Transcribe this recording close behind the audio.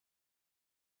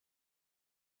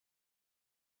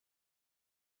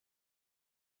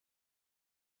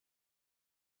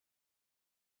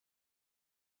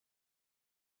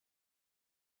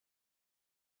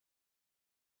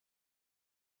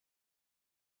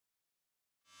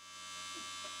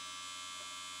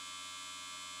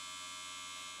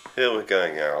Here we're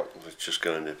going out. We're just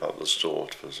going to nip up the store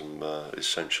for some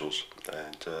essentials,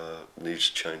 and needs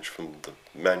to change from the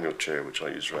manual chair which I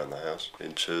use around the house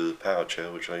into the power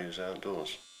chair which I use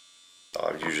outdoors.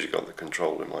 I've usually got the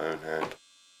control in my own hand,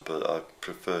 but I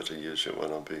prefer to use it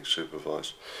when I'm being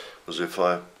supervised, because if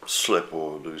I slip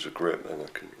or lose a grip then I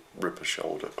can rip a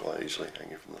shoulder quite easily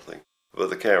hanging from the thing. But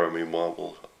the carer meanwhile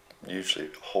will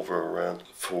usually hover around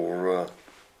for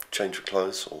change of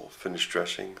clothes or finish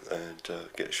dressing and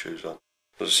get shoes on.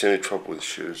 But it's the only trouble with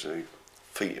shoes, the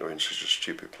feet are in such a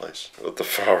stupid place at the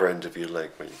far end of your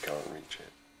leg where you can't reach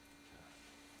it.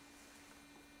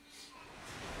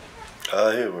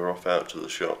 Here we're off out to the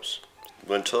shops.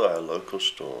 Went to our local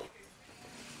store.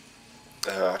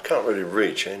 I can't really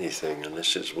reach anything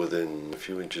unless it's within a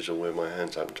few inches of where my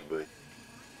hands happen to be.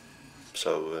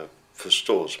 So for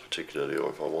stores particularly, or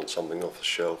if I want something off the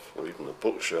shelf or even a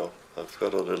bookshelf, I've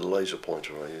got a little laser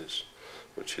pointer I use,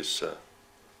 which is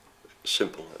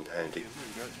simple and handy.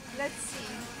 Let's see.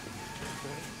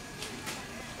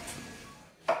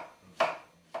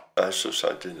 It's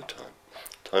also dinner time.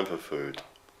 Time for food.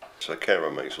 So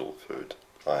Kara makes all the food.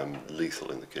 I am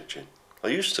lethal in the kitchen. I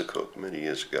used to cook many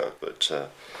years ago, but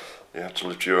you have to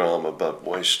lift your arm above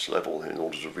waist level in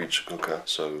order to reach the cooker.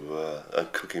 So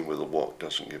and cooking with a wok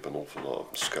doesn't give an awful lot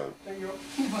of scope.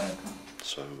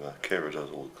 So Kara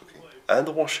does all the cooking and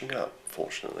the washing up,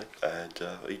 fortunately, and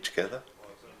eat together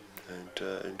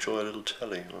and enjoy a little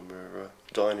telly when we're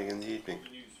dining in the evening.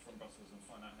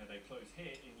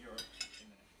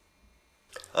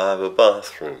 I have a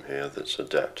bathroom here that's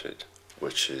adapted,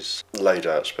 which is laid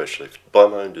out specially by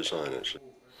my own design actually.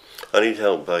 I need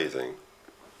help bathing,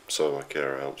 so my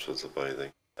carer helps with the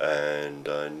bathing, and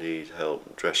I need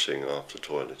help dressing after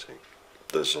toileting.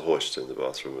 There's a hoist in the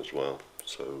bathroom as well,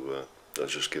 so I'll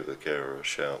just give the carer a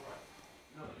shout.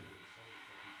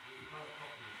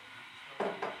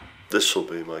 This will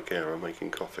be my carer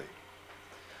making coffee.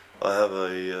 I have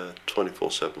a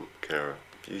 24/7 carer.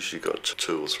 Usually got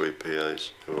 2 or 3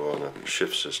 PAs who are on a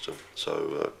shift system,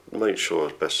 so make sure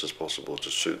as best as possible to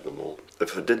suit them all.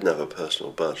 If I didn't have a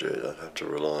personal budget, I'd have to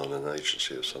rely on an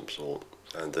agency of some sort,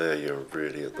 and there you're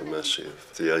really at the mercy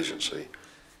of the agency.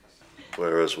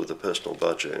 Whereas with a personal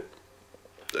budget,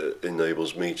 it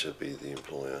enables me to be the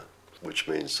employer, which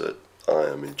means that I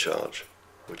am in charge,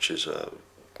 which is a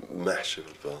massive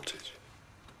advantage.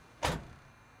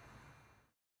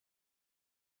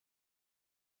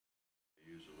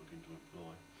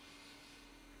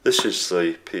 This is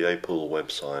the PA Pool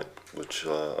website, which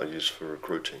I use for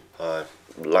recruiting. I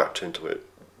lapped into it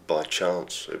by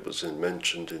chance. It was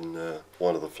mentioned in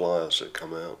one of the flyers that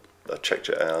come out. I checked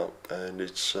it out, and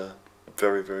it's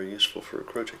very, very useful for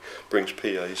recruiting. Brings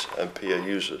PAs and PA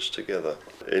users together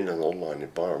in an online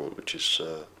environment, which is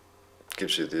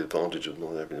gives you the advantage of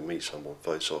not having to meet someone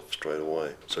face off straight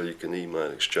away. So you can email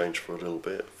exchange for a little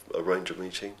bit, arrange a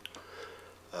meeting,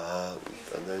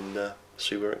 and then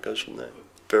see where it goes from there.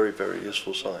 Very, very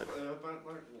useful site.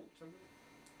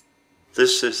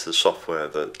 This is the software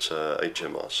that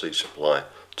HMRC supply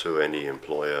to any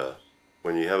employer.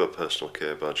 When you have a personal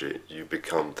care budget, you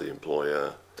become the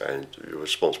employer and you're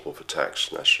responsible for tax,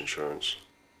 national insurance.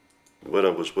 When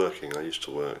I was working, I used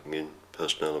to work in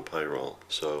personnel and payroll,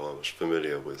 so I was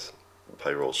familiar with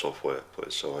payroll software,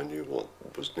 so I knew what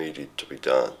was needed to be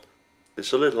done.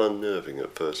 It's a little unnerving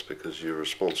at first because you're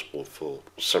responsible for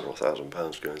several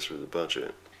 £1,000s going through the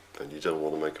budget, and you don't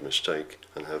want to make a mistake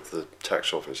and have the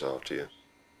tax office after you.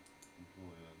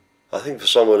 I think for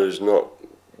someone who's not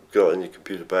got any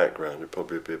computer background, it'd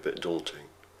probably be a bit daunting.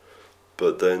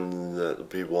 But then that would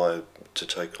be why to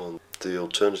take on the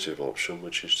alternative option,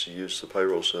 which is to use the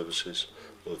payroll services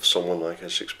of someone like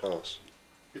Essex Pass.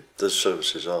 The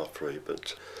services are free,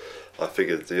 but I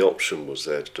figured the option was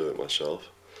there to do it myself.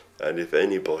 And if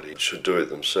anybody should do it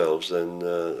themselves, then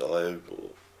I,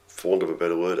 for want of a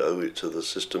better word, owe it to the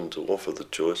system to offer the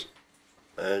choice.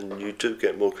 And you do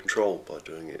get more control by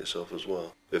doing it yourself as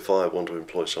well. If I want to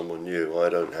employ someone new, I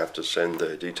don't have to send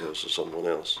their details to someone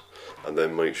else and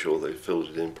then make sure they filled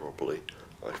it in properly.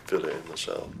 I fill it in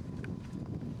myself.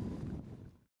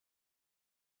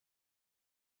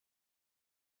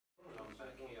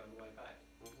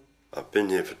 I've been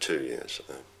here for 2 years.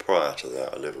 Prior to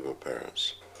that, I lived with my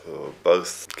parents, who are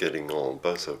both getting on,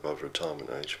 both are above retirement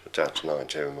age. My dad's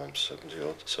 90 and Mum's 70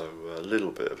 odd, so a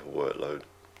little bit of a workload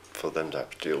for them to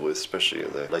have to deal with, especially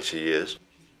in their later years.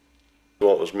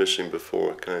 What was missing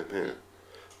before I came here,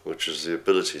 which was the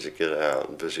ability to get out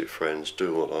and visit friends,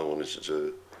 do what I wanted to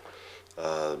do,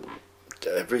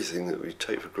 everything that we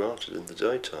take for granted in the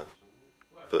daytime.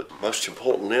 But most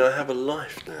importantly, I have a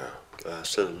life now.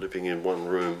 Instead of living in one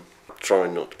room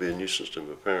trying not to be a nuisance to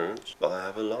my parents. I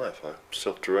have a life. I'm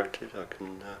self-directed. I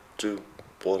can do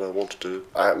what I want to do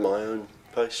at my own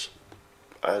pace,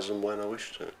 as and when I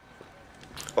wish to.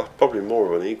 I'm probably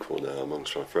more of an equal now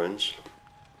amongst my friends.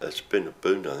 It's been a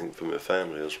boon, I think, for my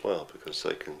family as well, because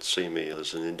they can see me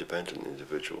as an independent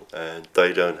individual and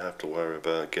they don't have to worry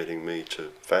about getting me to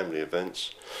family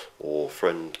events or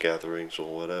friend gatherings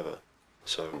or whatever.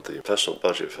 So the personal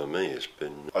budget for me has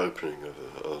been opening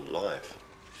of a life.